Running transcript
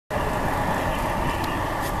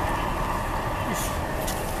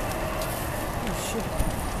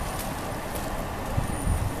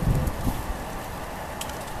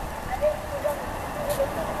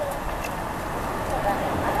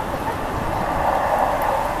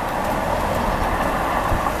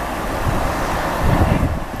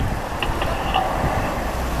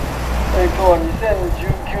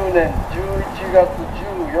月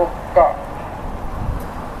14日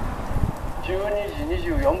12時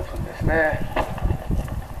24分ですね。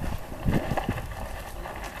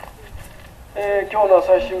今日の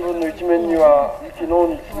朝日新聞の一面には昨日に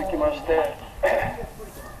続きまして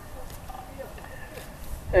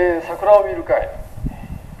桜を見る会、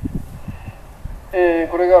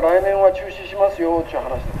これが来年は中止しますよという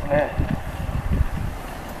話ですね。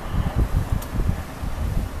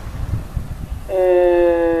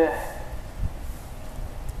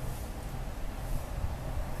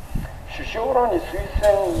首相らに推薦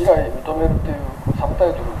依頼認めるというサブタ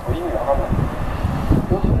イトルの意味わかんない。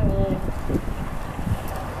要する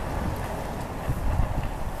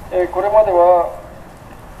に、これまでは、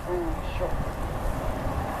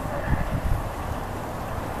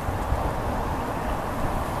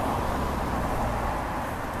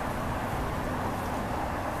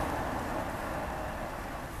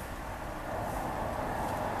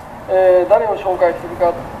誰を紹介する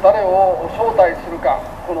か、誰を招待するか、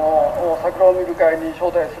この桜を見る会に招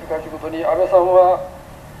待するかということに、安倍さんは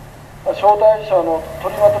招待者の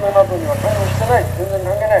取りまとめなどには関与してない、全然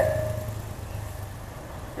関係ない。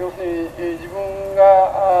要するに自分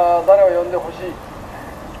が誰を呼んでほしい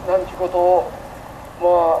なんていうことを、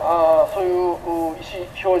そういう意思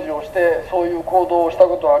表示をしてそういう行動をした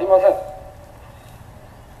ことはありません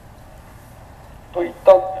と言っ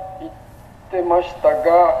てました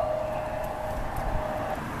が、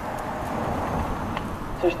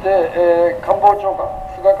そして、官房長官、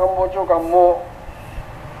菅官房長官も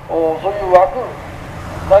そういう枠、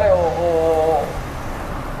誰を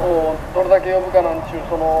どれだけ呼ぶかなんていう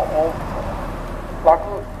その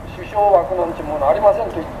枠、首相枠なんていうものはありません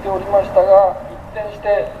と言っておりましたが、一転し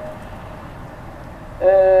て、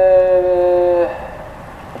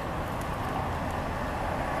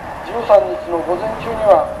13日の午前中に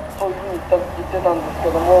はそういうふうに言ってたんです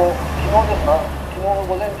けども、昨日ですな、昨日の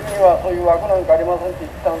午前中にはそういう枠なんかありませんって言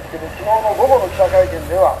ってたんですけど、昨日の午後の記者会見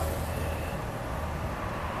では、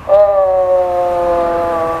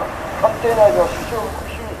官邸内では首相、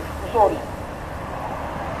副総理、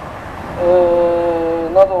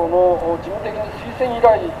などの事務的に推薦依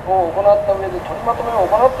頼を行った上で取りまとめを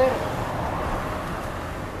行っている。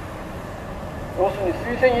要するに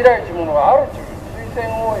推薦依頼というものがあるという、推薦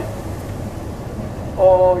を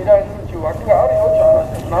依頼するという枠があるよという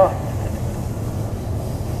話ですな。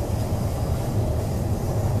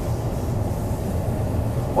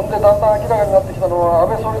ほんでだんだん明らかになってきたのは、安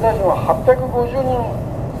倍総理大臣は850人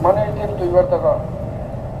招いていると言われたが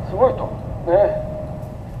すごいとね。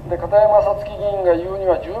で片山さつき議員が言うに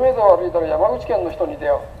は、10メートル歩いたら山口県の人に出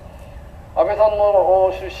会う。安倍さん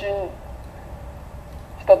の出身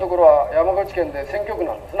したところは山口県で選挙区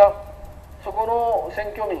なんですな。そこの選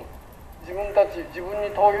挙民、自分に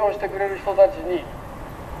投票してくれる人たちに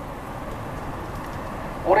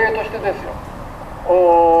お礼としてですよ、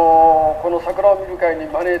この桜を見る会に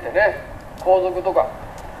招いてね、皇族とか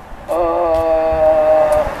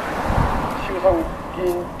衆参議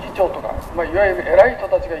院議長とか、いわゆる偉い人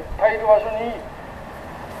たちがいっぱいいる場所に、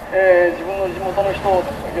自分の地元の人を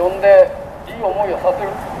呼んでいい思いをさせる。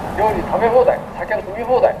料理食べ放題、酒飲み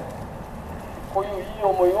放題、こういういい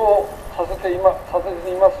思いをさせていま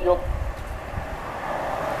すよ。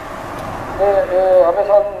で、安倍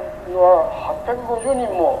さんは850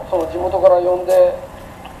人もその地元から呼んで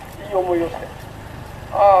いい思いをして、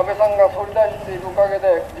安倍さんが総理大臣でいるおかげ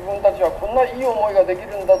で自分たちはこんないい思いができ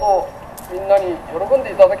るんだとみんなに喜ん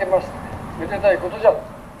でいただけます。めでたいことじゃ、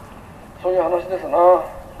そういう話ですな。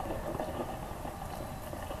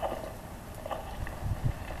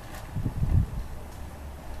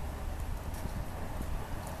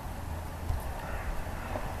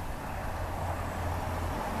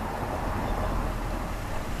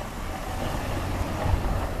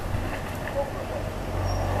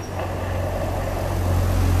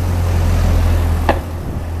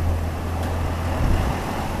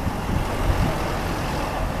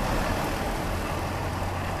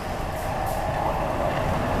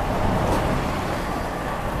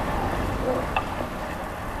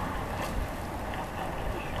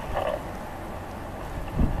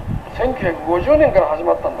1950年から始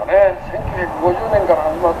まったんだね。1950年から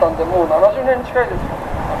始まったんで、もう70年近いですよ。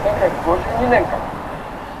1952年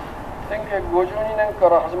か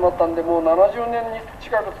ら始まったんで、もう70年に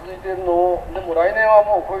近く続いているのを、でも来年は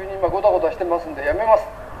もうこういうふうに今ゴタゴタしてますんでやめます。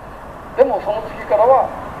でもその次からは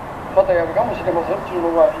またやるかもしれませんという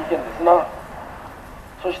のが意見ですな。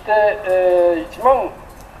そして、1万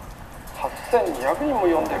8200人も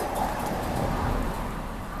呼んでる。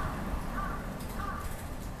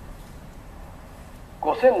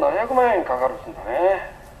5700万円かかるんだね。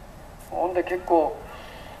ほんで結構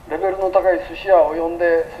レベルの高い寿司屋を呼ん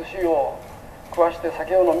で寿司を食わして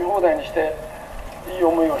酒を飲み放題にしていい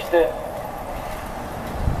思いをして、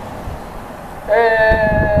こ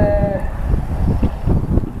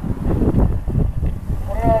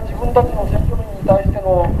れは自分たちの選挙民に対して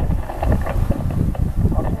の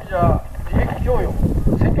ある意味じゃ利益供与、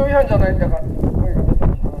選挙違反じゃないんだから声が出て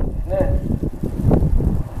る人なんですね。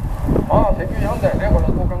まあ選挙違反だよね、これ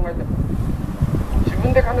はどう考えても。自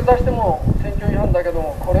分で金出しても選挙違反だけど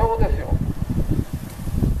も、これをですよ、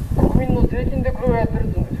国民の税金でこれをやってるっ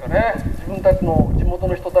て言うんですよね。自分たちの地元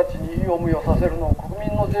の人たちにいい思いをさせるのを、国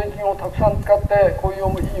民の税金をたくさん使ってこういう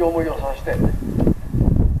いい思いをさせて、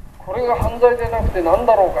これが犯罪でなくて何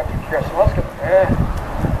だろうかという気がしますけどね。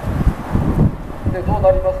でどう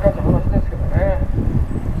なりますかという話ですけどね。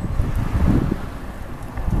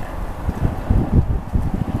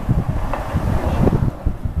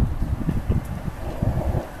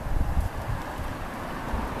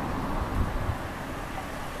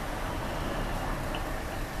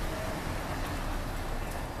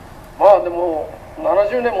まあでも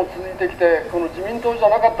70年も続いてきて、この自民党じゃ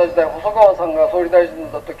なかった時代、細川さんが総理大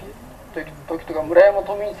臣だった時とか、村山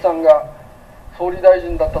富市さんが総理大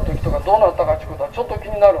臣だった時とかどうなったかということはちょっと気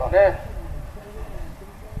になるわね。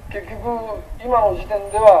結局今の時点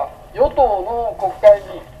では与党の国会議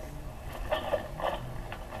員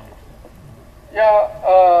や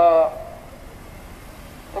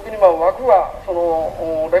特に枠はそ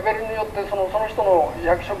のレベルによってその人の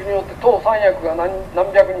役職によって党三役が何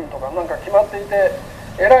百人とかなんか決まっていて、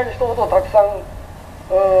偉い人ほどたくさん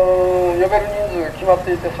呼べる人数が決まっ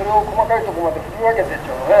ていて、それを細かいところまで振り分けていっち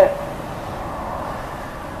ゃうのね。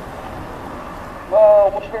まあ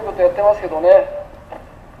面白いことやってますけどね。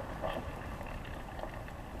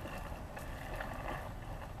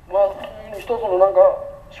まあ一つのなんか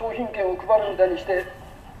商品券を配るみたいにして、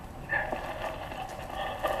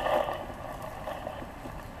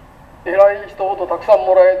偉い人ほどたくさん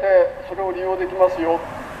もらえてそれを利用できますよ。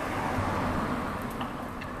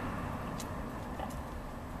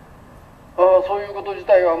そういうこと自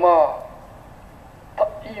体はまあ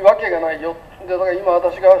いいわけがないよ。でだから今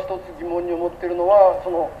私が一つ疑問に思っているのは、そ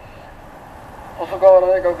の細川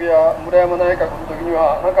内閣や村山内閣の時に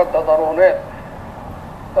はなかっただろうね。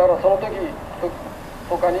だからその時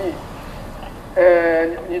とかに、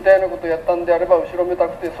似たようなことをやったんであれば後ろめた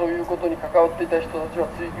くてそういうことに関わっていた人たちは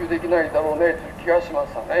追及できないだろうねという気がしま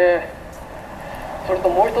したね。それと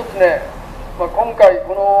もう一つね、今回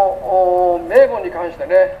この名簿に関して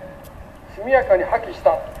ね、速やかに破棄し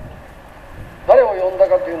た、誰を呼んだ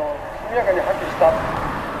かというのを速やかに破棄した、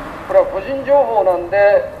これは個人情報なん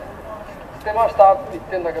で捨てましたって言っ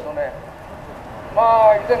てんだけどね、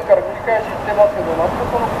まあ以前から繰り返し言ってますけど、全く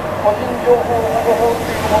この個人情報保護法っ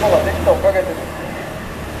ていうものができたおかげでですね、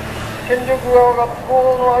権力側が都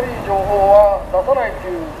合の悪い情報は出さないと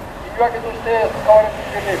いう言い訳として使われ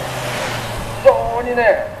続けている。非常に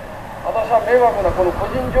ね、私は迷惑なこの個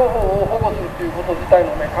人情報を保護するということ自体の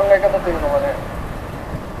ね、考え方というのがね、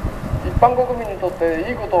一般国民にとって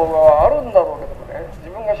いいことがあるんだろうけどもね、自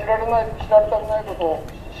分が知られたくないことを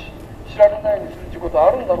知られないようにするということは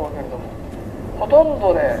あるんだろうけれども、ほとん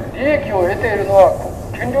どね、利益を得ているのは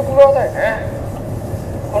権力側だよね。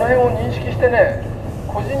この辺を認識してね、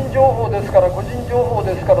個人情報ですから個人情報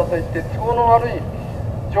ですからといって都合の悪い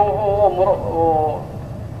情報を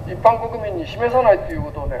一般国民に示さないという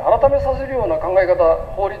ことをね、改めさせるような考え方、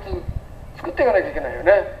法律作っていかなきゃいけないよ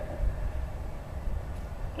ね。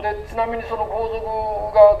でちなみにその皇族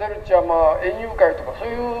が出るっちゃ、園遊会とかそう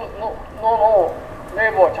いうの名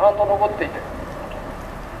簿はちゃんと残っていて、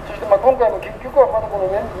そして今回も結局はまだこの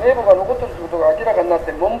名簿が残ってるということが明らかになっ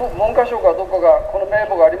て、文科省かどこかがこの名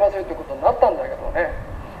簿がありますよということになったんだけどね、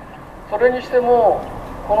それにしても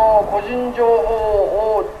この個人情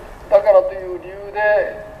報をだからという理由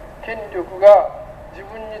で権力が自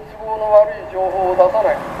分に都合の悪い情報を出さ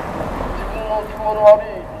ない、自分の都合の悪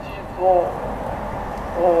い事実を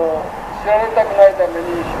知られたくないため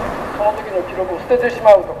にその時の記録を捨ててし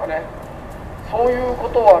まうとかね、そういうこ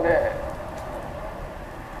とはね、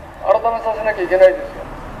改めさせなきゃいけないですよ。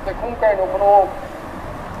で今回のこの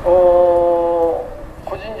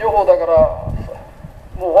個人情報だから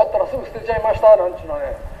もう終わったらすぐ捨てちゃいましたなんていうのは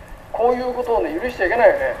ね、こういうことをね許しちゃいけない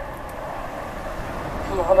よね、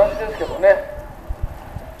そういう話ですけどね。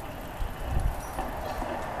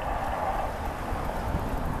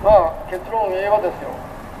結論を言えばですよ、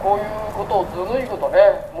こういうことをずるいこと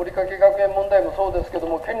ね、森掛学園問題もそうですけど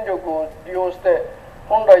も、権力を利用して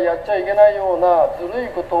本来やっちゃいけないようなずるい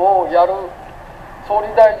ことをやる、総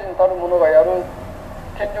理大臣たる者がやる、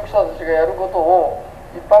権力者たちがやることを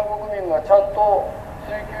一般国民がちゃんと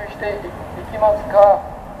追及していきますか、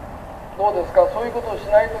どうですか、そういうことをし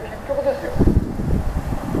ないと結局ですよ、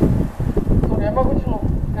その山口の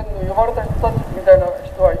県の呼ばれた人たちみたいな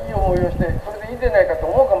人はいい思いをしてそれでいいんじゃないかと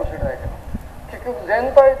思うかもしれないけど、結局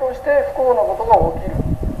全体として不幸なことが起きる、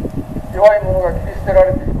弱い者が切り捨てら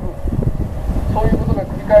れていく、そういうことが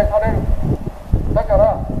繰り返される。だか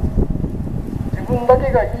ら自分だ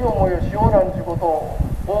けがいい思いをしようなんていうこと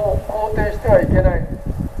を肯定してはいけない。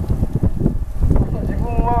自分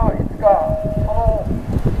はいつかその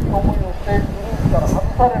いい思いをしているグループから外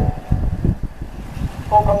される、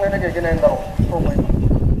そう考えなきゃいけないんだろうと思います。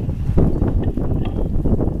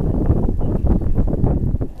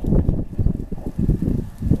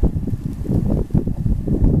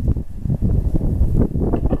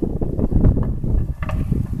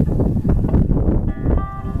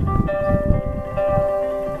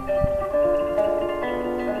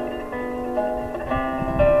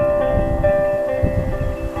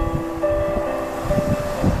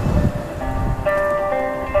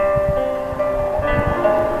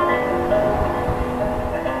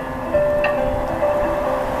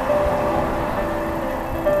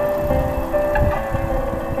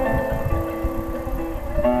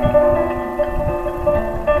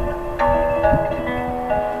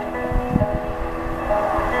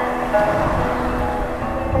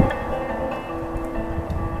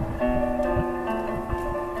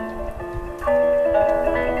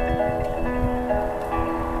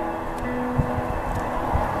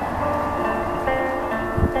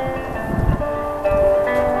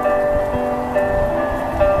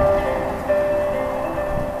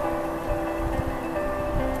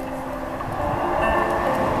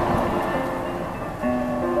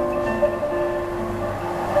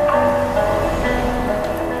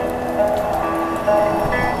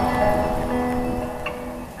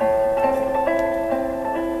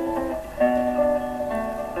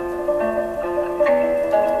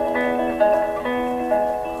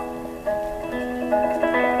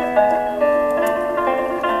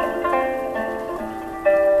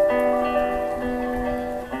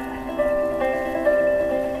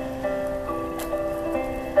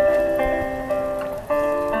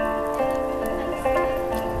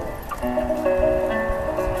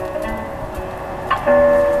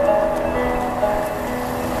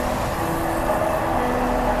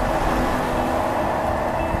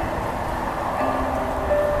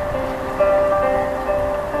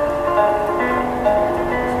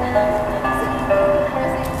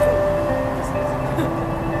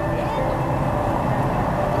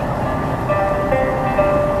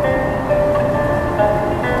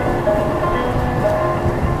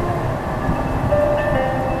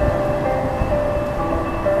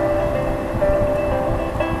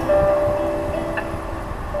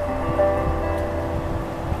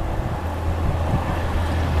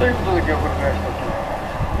ということで今日これぐらいして